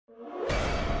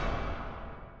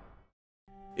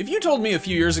If you told me a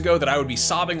few years ago that I would be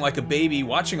sobbing like a baby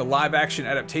watching a live-action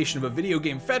adaptation of a video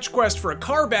game fetch quest for a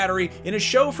car battery in a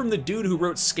show from the dude who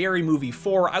wrote Scary Movie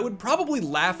 4, I would probably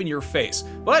laugh in your face.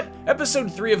 But episode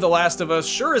 3 of The Last of Us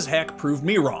sure as heck proved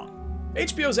me wrong.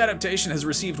 HBO's Adaptation has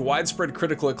received widespread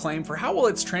critical acclaim for how well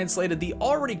it's translated the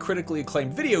already critically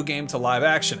acclaimed video game to live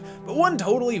action, but one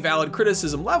totally valid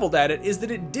criticism leveled at it is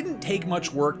that it didn't take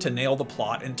much work to nail the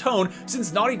plot and tone,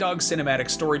 since Naughty Dog's cinematic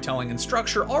storytelling and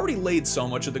structure already laid so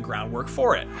much of the groundwork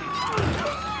for it.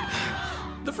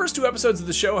 The first 2 episodes of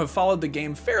the show have followed the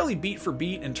game fairly beat for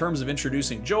beat in terms of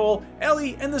introducing Joel,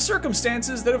 Ellie, and the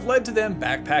circumstances that have led to them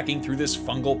backpacking through this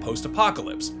fungal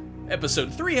post-apocalypse.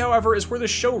 Episode 3, however, is where the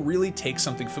show really takes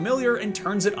something familiar and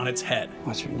turns it on its head.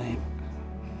 What's your name?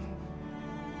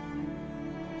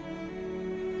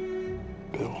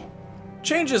 Bill.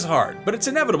 Change is hard, but it's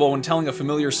inevitable when telling a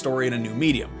familiar story in a new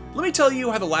medium. Let me tell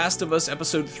you how The Last of Us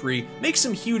Episode 3 makes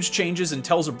some huge changes and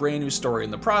tells a brand new story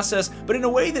in the process, but in a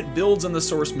way that builds on the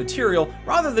source material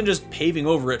rather than just paving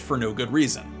over it for no good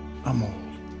reason. I'm old.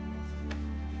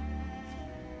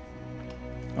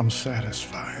 I'm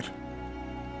satisfied.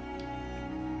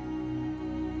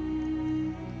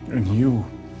 And you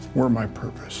were my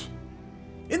purpose.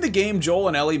 In the game, Joel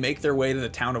and Ellie make their way to the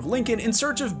town of Lincoln in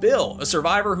search of Bill, a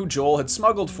survivor who Joel had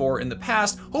smuggled for in the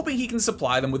past, hoping he can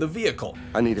supply them with a vehicle.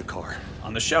 I need a car.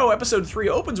 On the show, episode 3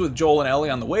 opens with Joel and Ellie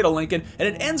on the way to Lincoln, and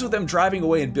it ends with them driving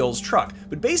away in Bill's truck,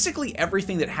 but basically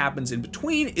everything that happens in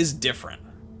between is different.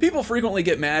 People frequently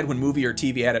get mad when movie or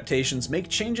TV adaptations make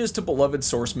changes to beloved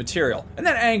source material, and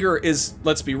that anger is,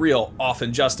 let's be real,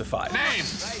 often justified. Name?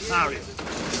 Mario.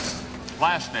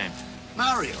 Last name?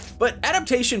 Mario. But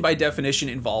adaptation by definition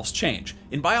involves change.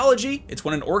 In biology, it's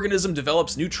when an organism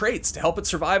develops new traits to help it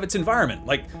survive its environment,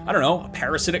 like, I don't know, a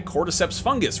parasitic cordyceps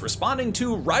fungus responding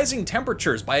to rising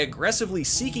temperatures by aggressively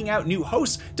seeking out new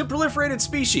hosts to proliferate its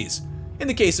species. In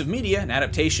the case of media, an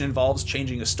adaptation involves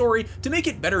changing a story to make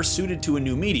it better suited to a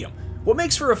new medium. What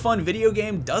makes for a fun video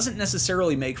game doesn't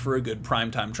necessarily make for a good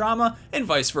primetime drama, and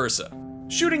vice versa.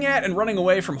 Shooting at and running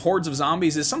away from hordes of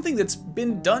zombies is something that's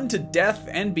been done to death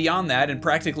and beyond that in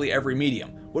practically every medium.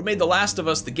 What made The Last of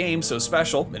Us the game so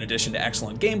special, in addition to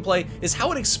excellent gameplay, is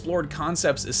how it explored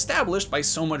concepts established by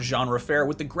so much genre fare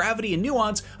with the gravity and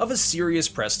nuance of a serious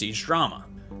prestige drama.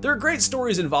 There are great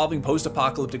stories involving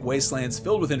post-apocalyptic wastelands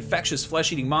filled with infectious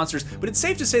flesh-eating monsters, but it's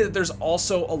safe to say that there's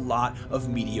also a lot of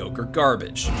mediocre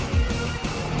garbage.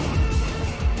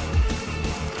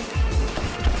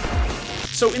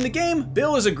 So in the game,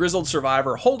 Bill is a grizzled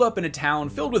survivor holed up in a town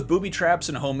filled with booby traps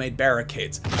and homemade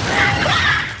barricades.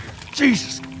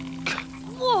 Jesus.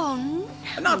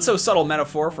 A not so subtle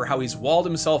metaphor for how he's walled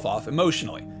himself off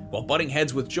emotionally. While butting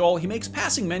heads with Joel, he makes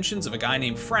passing mentions of a guy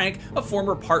named Frank, a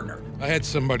former partner. I had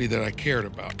somebody that I cared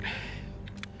about.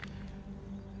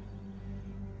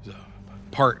 A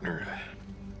partner.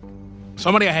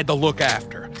 Somebody I had to look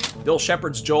after. Bill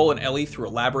shepherds Joel and Ellie through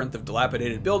a labyrinth of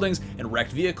dilapidated buildings and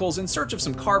wrecked vehicles in search of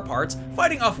some car parts,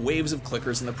 fighting off waves of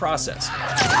clickers in the process.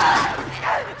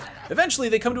 Eventually,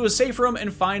 they come to a safe room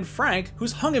and find Frank,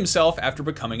 who's hung himself after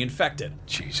becoming infected.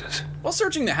 Jesus. While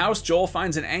searching the house, Joel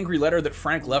finds an angry letter that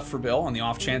Frank left for Bill on the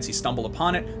off chance he stumbled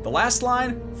upon it. The last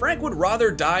line, Frank would rather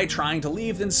die trying to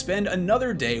leave than spend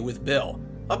another day with Bill.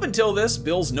 Up until this,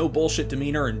 Bill's no-bullshit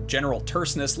demeanor and general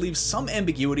terseness leaves some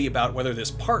ambiguity about whether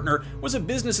this partner was a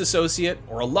business associate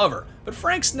or a lover, but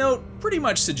Frank's note pretty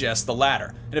much suggests the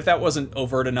latter, and if that wasn't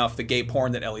overt enough, the gay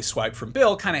porn that Ellie swiped from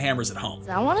Bill kinda hammers it home.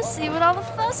 I want to see what all the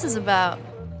fuss is about.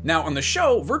 Now, on the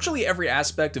show, virtually every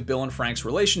aspect of Bill and Frank's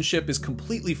relationship is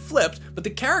completely flipped, but the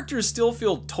characters still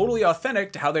feel totally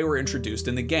authentic to how they were introduced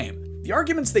in the game. The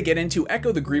arguments they get into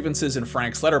echo the grievances in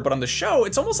Frank's letter, but on the show,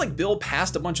 it's almost like Bill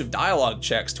passed a bunch of dialogue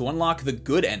checks to unlock the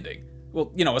good ending.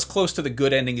 Well, you know, as close to the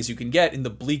good ending as you can get in the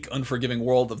bleak, unforgiving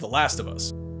world of The Last of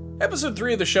Us. Episode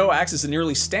 3 of the show acts as a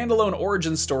nearly standalone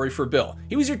origin story for Bill.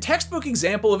 He was your textbook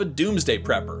example of a doomsday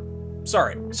prepper.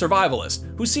 Sorry,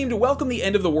 survivalist, who seemed to welcome the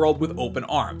end of the world with open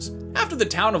arms. After the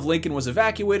town of Lincoln was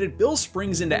evacuated, Bill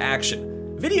springs into action.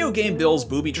 Video game Bill's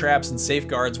booby traps and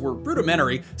safeguards were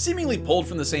rudimentary, seemingly pulled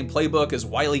from the same playbook as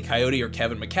Wile E. Coyote or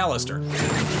Kevin McAllister.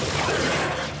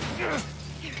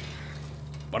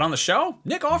 But on the show,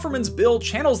 Nick Offerman's Bill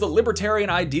channels the libertarian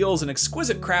ideals and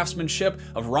exquisite craftsmanship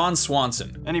of Ron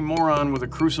Swanson. Any moron with a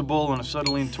crucible and a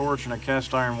acetylene torch and a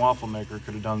cast iron waffle maker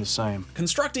could have done the same.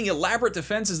 Constructing elaborate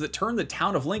defenses that turn the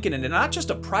town of Lincoln into not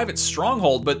just a private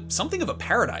stronghold, but something of a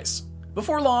paradise.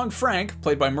 Before long, Frank,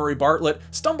 played by Murray Bartlett,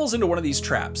 stumbles into one of these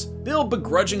traps. Bill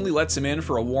begrudgingly lets him in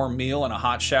for a warm meal and a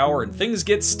hot shower, and things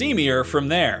get steamier from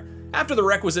there. After the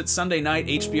requisite Sunday night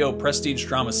HBO prestige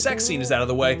drama sex scene is out of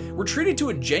the way, we're treated to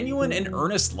a genuine and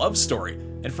earnest love story.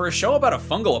 And for a show about a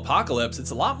fungal apocalypse,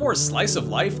 it's a lot more slice of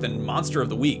life than Monster of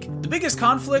the Week. The biggest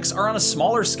conflicts are on a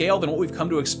smaller scale than what we've come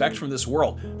to expect from this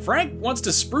world. Frank wants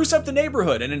to spruce up the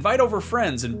neighborhood and invite over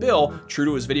friends, and Bill, true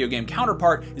to his video game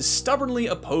counterpart, is stubbornly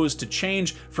opposed to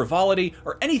change, frivolity,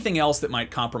 or anything else that might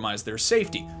compromise their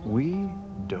safety. We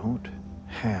don't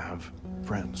have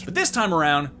friends. But this time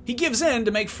around, he gives in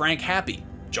to make Frank happy.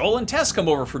 Joel and Tess come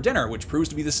over for dinner, which proves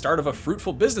to be the start of a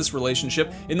fruitful business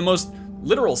relationship in the most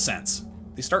literal sense.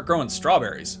 They start growing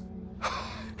strawberries.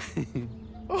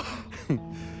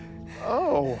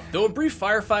 Oh. Though a brief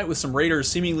firefight with some raiders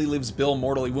seemingly leaves Bill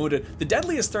mortally wounded, the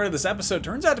deadliest threat of this episode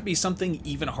turns out to be something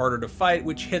even harder to fight,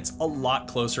 which hits a lot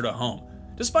closer to home.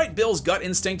 Despite Bill's gut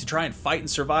instinct to try and fight and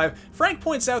survive, Frank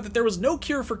points out that there was no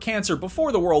cure for cancer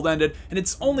before the world ended, and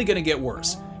it's only gonna get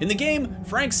worse. In the game,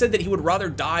 Frank said that he would rather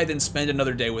die than spend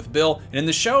another day with Bill, and in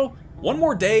the show, one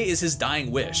more day is his dying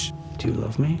wish. Do you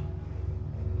love me?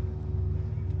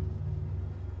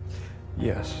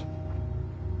 Yes.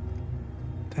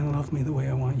 Then love me the way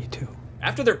I want you to.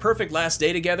 After their perfect last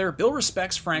day together, Bill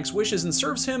respects Frank's wishes and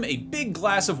serves him a big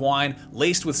glass of wine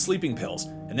laced with sleeping pills,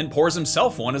 and then pours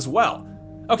himself one as well.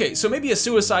 Okay, so maybe a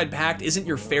suicide pact isn't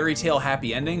your fairy tale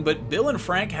happy ending, but Bill and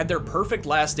Frank had their perfect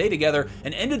last day together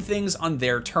and ended things on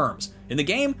their terms. In the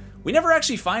game, we never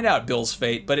actually find out Bill's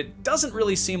fate, but it doesn't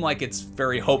really seem like it's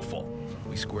very hopeful.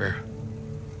 We square.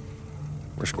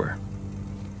 We're square.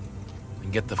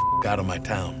 And get the f out of my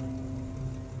town.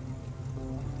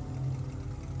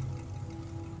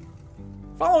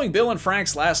 Following Bill and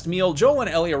Frank's last meal, Joel and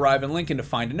Ellie arrive in Lincoln to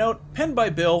find a note, penned by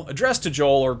Bill, addressed to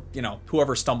Joel or,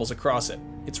 whoever stumbles across it.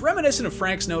 It's reminiscent of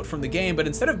Frank's note from the game, but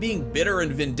instead of being bitter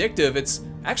and vindictive, it's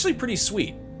actually pretty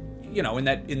sweet.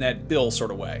 In that Bill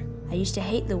sort of way. I used to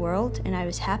hate the world, and I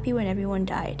was happy when everyone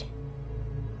died.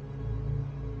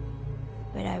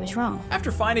 But I was wrong.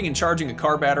 After finding and charging a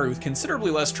car battery with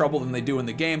considerably less trouble than they do in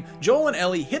the game, Joel and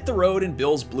Ellie hit the road in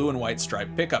Bill's blue and white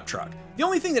striped pickup truck. The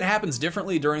only thing that happens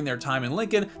differently during their time in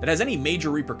Lincoln that has any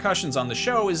major repercussions on the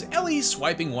show is Ellie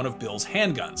swiping one of Bill's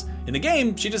handguns. In the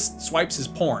game, she just swipes his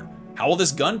porn. How will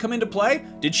this gun come into play?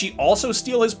 Did she also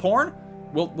steal his porn?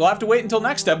 We'll have to wait until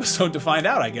next episode to find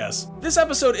out, I guess. This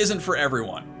episode isn't for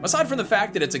everyone. Aside from the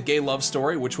fact that it's a gay love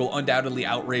story, which will undoubtedly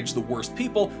outrage the worst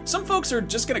people, some folks are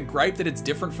just gonna gripe that it's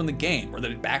different from the game, or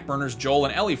that it backburners Joel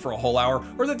and Ellie for a whole hour,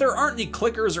 or that there aren't any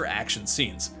clickers or action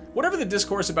scenes. Whatever the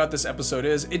discourse about this episode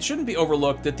is, it shouldn't be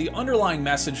overlooked that the underlying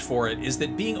message for it is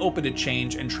that being open to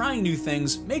change and trying new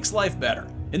things makes life better.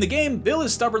 In the game, Bill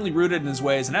is stubbornly rooted in his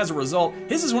ways, and as a result,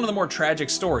 his is one of the more tragic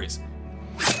stories.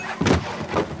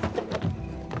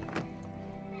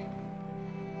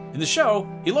 In the show,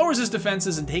 he lowers his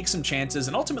defenses and takes some chances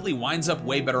and ultimately winds up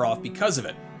way better off because of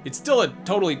it. It's still a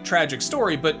totally tragic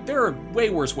story, but there are way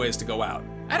worse ways to go out.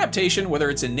 Adaptation, whether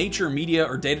it's in nature, media,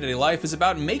 or day-to-day life, is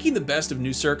about making the best of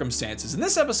new circumstances, and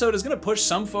this episode is going to push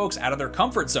some folks out of their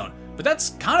comfort zone. But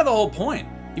that's kind of the whole point.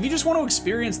 If you just want to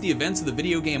experience the events of the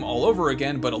video game all over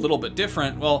again, but a little bit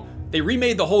different, well, they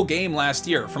remade the whole game last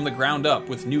year from the ground up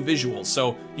with new visuals,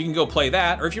 so you can go play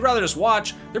that, or if you'd rather just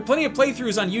watch, there are plenty of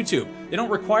playthroughs on YouTube. They don't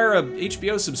require a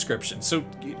HBO subscription, so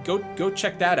go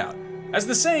check that out. As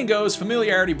the saying goes,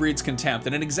 familiarity breeds contempt,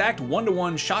 and an exact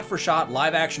one-to-one, shot-for-shot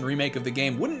live-action remake of the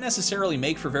game wouldn't necessarily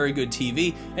make for very good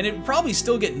TV, and it would probably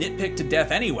still get nitpicked to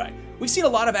death anyway. We've seen a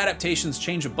lot of adaptations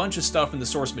change a bunch of stuff in the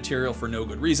source material for no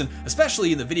good reason,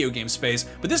 especially in the video game space,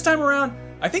 but this time around,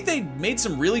 I think they made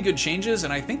some really good changes,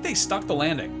 and I think they stuck the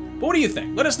landing. But what do you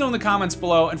think? Let us know in the comments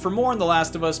below, and for more on The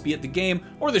Last of Us, be it the game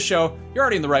or the show, you're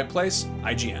already in the right place,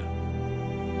 IGN.